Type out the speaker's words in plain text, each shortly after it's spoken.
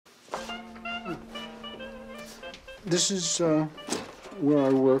This is where I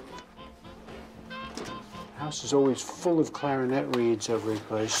work. The house is always full of clarinet reeds every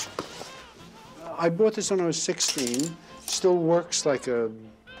place. I bought this when I was 16. Still works like a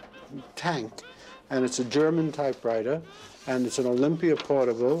tank. And it's a German typewriter, and it's an Olympia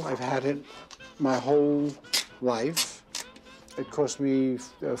portable. I've had it my whole life. It cost me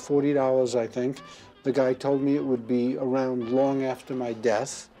 $40, I think. The guy told me it would be around long after my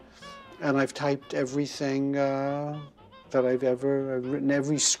death. And I've typed everything that I've written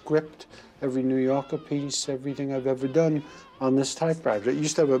every script, every New Yorker piece, everything I've ever done on this typewriter. It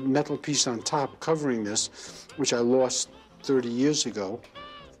used to have a metal piece on top covering this, which I lost 30 years ago.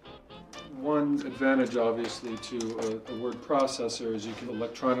 One advantage, obviously, to a word processor is you can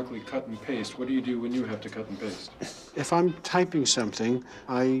electronically cut and paste. What do you do when you have to cut and paste? If I'm typing something,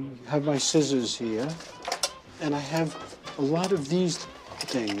 I have my scissors here, and I have a lot of these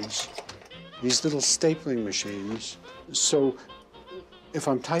things, these little stapling machines. So if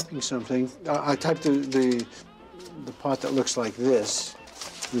I'm typing something, I type the part that looks like this.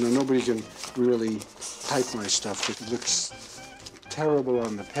 You know, nobody can really type my stuff. It looks terrible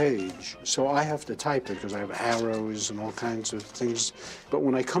on the page, so I have to type it because I have arrows and all kinds of things. But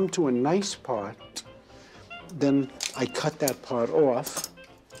when I come to a nice part, then I cut that part off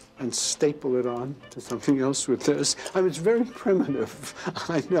and staple it on to something else with this. I mean, it's very primitive,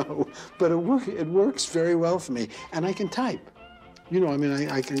 I know, but it works very well for me, and I can type. You know, I mean,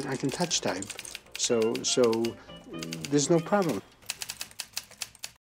 I can touch type, so there's no problem.